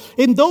deal? Well,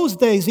 in those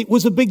days, it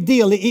was a big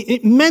deal.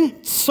 It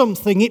meant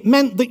something. It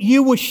meant that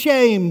you were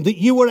shamed, that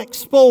you were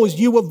exposed,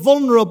 you were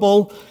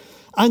vulnerable,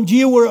 and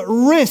you were at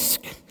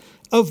risk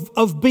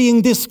of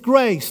being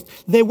disgraced.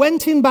 They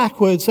went in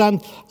backwards,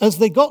 and as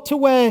they got to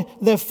where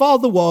their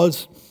father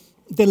was,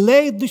 they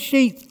laid the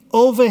sheet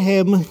over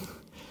him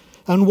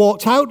and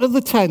walked out of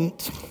the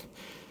tent,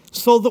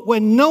 so that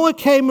when Noah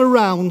came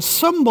around,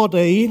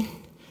 somebody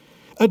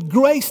had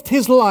graced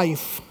his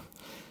life,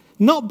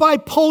 not by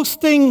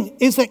posting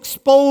his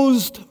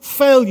exposed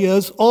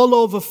failures all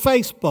over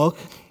Facebook,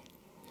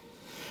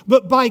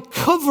 but by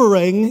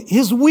covering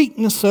his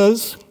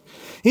weaknesses,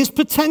 his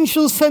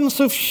potential sense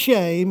of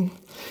shame,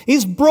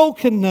 his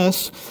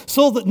brokenness,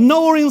 so that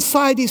Noah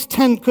inside his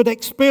tent could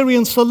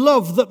experience a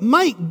love that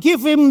might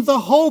give him the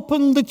hope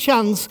and the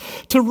chance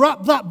to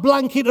wrap that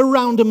blanket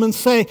around him and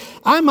say,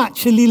 I'm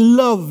actually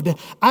loved,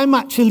 I'm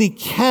actually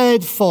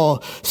cared for.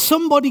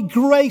 Somebody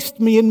graced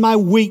me in my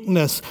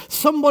weakness.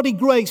 Somebody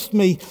graced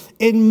me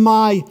in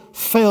my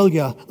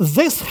failure.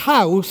 This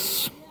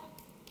house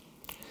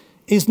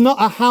is not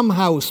a Ham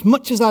house,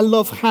 much as I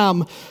love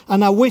Ham,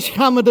 and I wish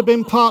Ham had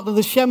been part of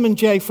the Shem and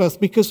Japheth,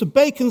 because a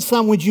bacon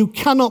sandwich you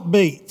cannot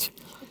beat.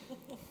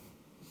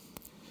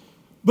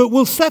 But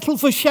we'll settle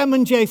for Shem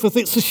and Japheth.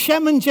 It's a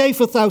Shem and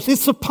Japheth house.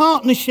 It's a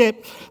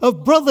partnership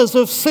of brothers,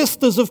 of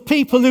sisters, of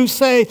people who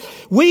say,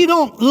 we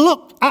don't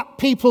look at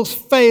people's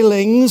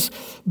failings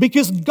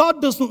because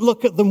God doesn't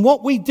look at them.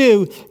 What we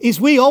do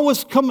is we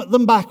always come at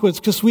them backwards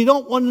because we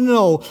don't want to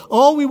know.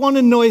 All we want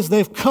to know is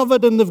they've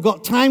covered and they've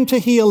got time to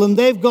heal and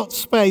they've got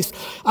space.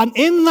 And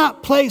in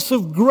that place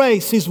of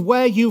grace is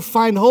where you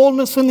find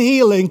wholeness and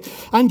healing,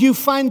 and you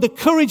find the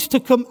courage to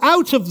come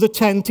out of the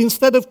tent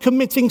instead of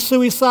committing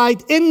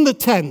suicide in the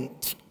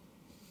tent.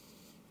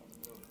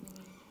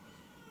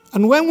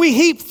 And when we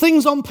heap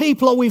things on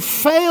people or we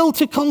fail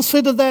to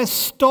consider their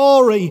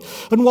story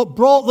and what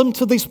brought them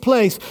to this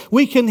place,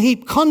 we can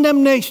heap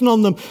condemnation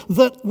on them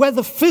that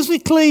whether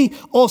physically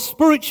or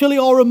spiritually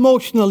or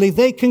emotionally,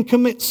 they can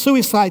commit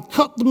suicide,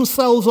 cut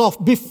themselves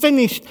off, be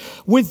finished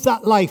with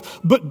that life.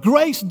 But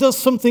grace does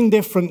something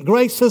different.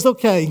 Grace says,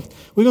 okay,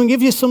 we're going to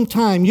give you some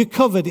time. You're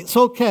covered. It's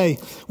okay.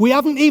 We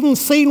haven't even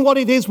seen what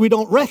it is. We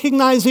don't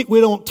recognize it.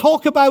 We don't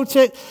talk about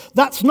it.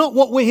 That's not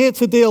what we're here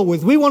to deal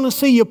with. We want to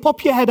see you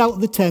pop your head out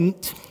of the tent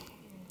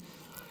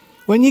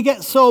when you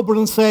get sober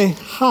and say,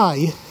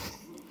 hi.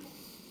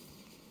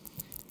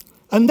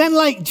 And then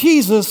like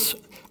Jesus,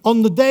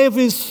 on the day of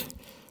his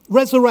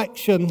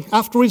resurrection,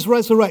 after his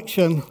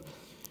resurrection,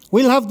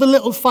 we'll have the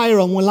little fire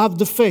on, we'll have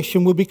the fish,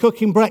 and we'll be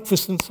cooking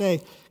breakfast and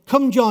say,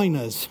 come join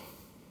us.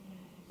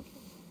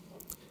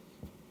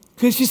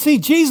 Because you see,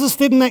 Jesus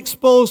didn't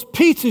expose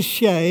Peter's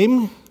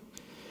shame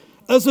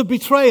as a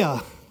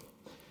betrayer.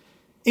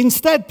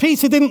 Instead,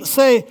 Peter didn't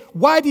say,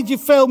 why did you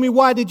fail me?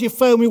 Why did you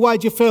fail me? Why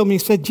did you fail me? He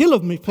said, do you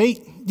love me,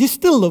 Pete? Do you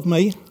still love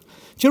me?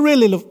 Do you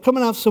really love? Come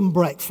and have some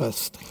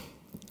breakfast.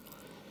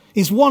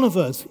 He's one of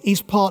us.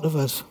 He's part of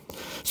us.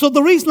 So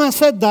the reason I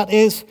said that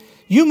is,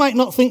 you might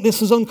not think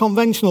this is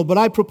unconventional, but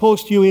I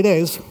propose to you it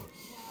is.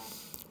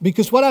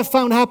 Because what I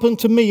found happened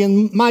to me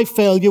and my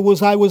failure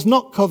was I was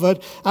not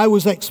covered, I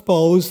was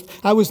exposed,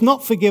 I was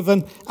not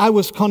forgiven, I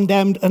was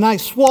condemned, and I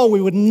swore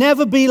we would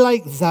never be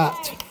like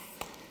that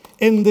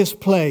in this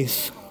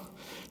place.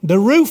 The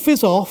roof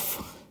is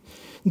off.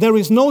 There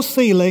is no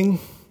ceiling.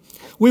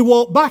 We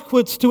walk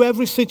backwards to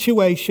every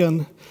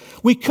situation.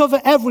 We cover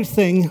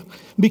everything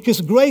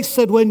because grace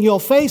said when your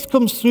face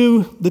comes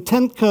through the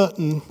tent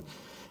curtain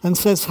and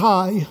says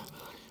hi,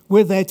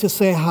 we're there to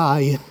say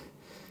hi.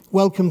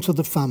 Welcome to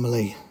the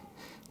family.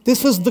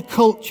 This is the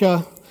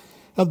culture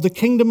of the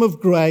kingdom of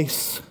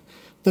grace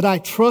that I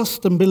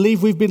trust and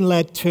believe we've been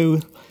led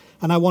to,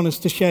 and I want us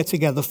to share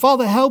together.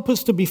 Father, help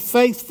us to be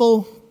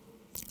faithful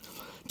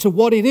to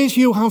what it is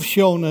you have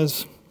shown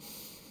us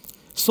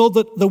so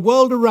that the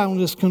world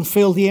around us can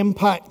feel the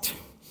impact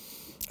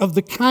of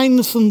the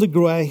kindness and the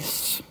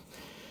grace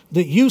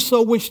that you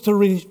so wish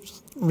to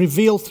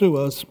reveal through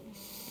us.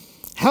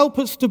 Help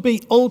us to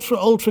be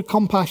ultra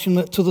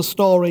compassionate to the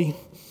story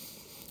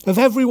of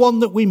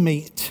everyone that we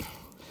meet,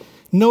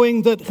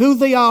 knowing that who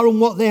they are and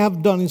what they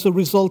have done is a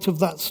result of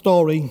that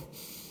story.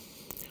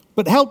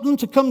 But help them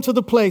to come to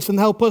the place and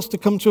help us to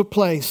come to a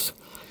place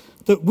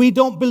that we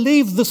don't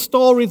believe the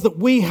story that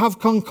we have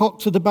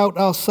concocted about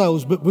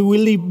ourselves, but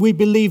we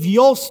believe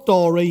your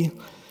story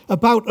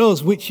about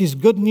us, which is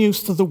good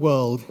news to the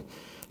world.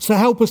 So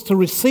help us to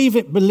receive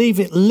it, believe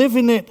it, live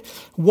in it,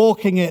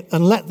 walk in it,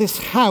 and let this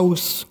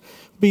house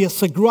be a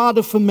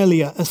Sagrada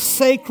Familia, a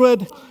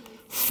sacred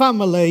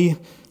family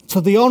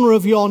to the honor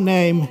of your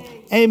name.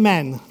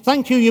 Amen.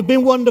 Thank you. You've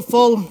been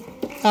wonderful.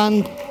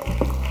 And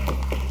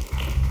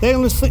they're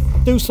going to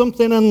do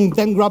something and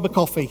then grab a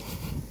coffee.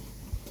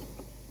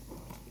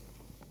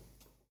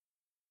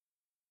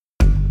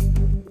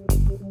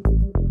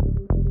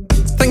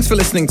 Thanks for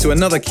listening to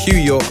another Q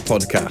York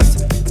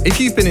podcast. If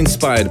you've been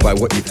inspired by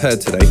what you've heard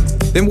today,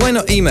 then why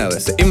not email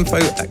us at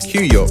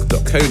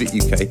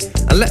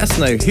info@qyork.co.uk and let us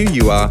know who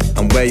you are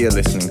and where you're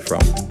listening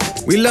from.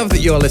 We love that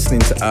you're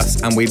listening to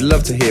us, and we'd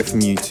love to hear from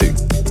you too.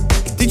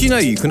 Did you know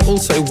you can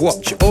also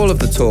watch all of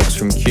the talks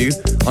from Q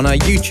on our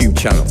YouTube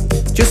channel?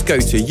 Just go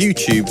to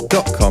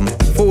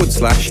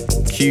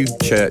youtube.com/Q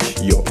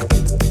Church York.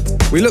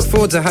 We look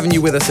forward to having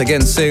you with us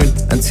again soon.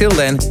 Until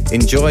then,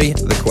 enjoy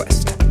the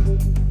quest.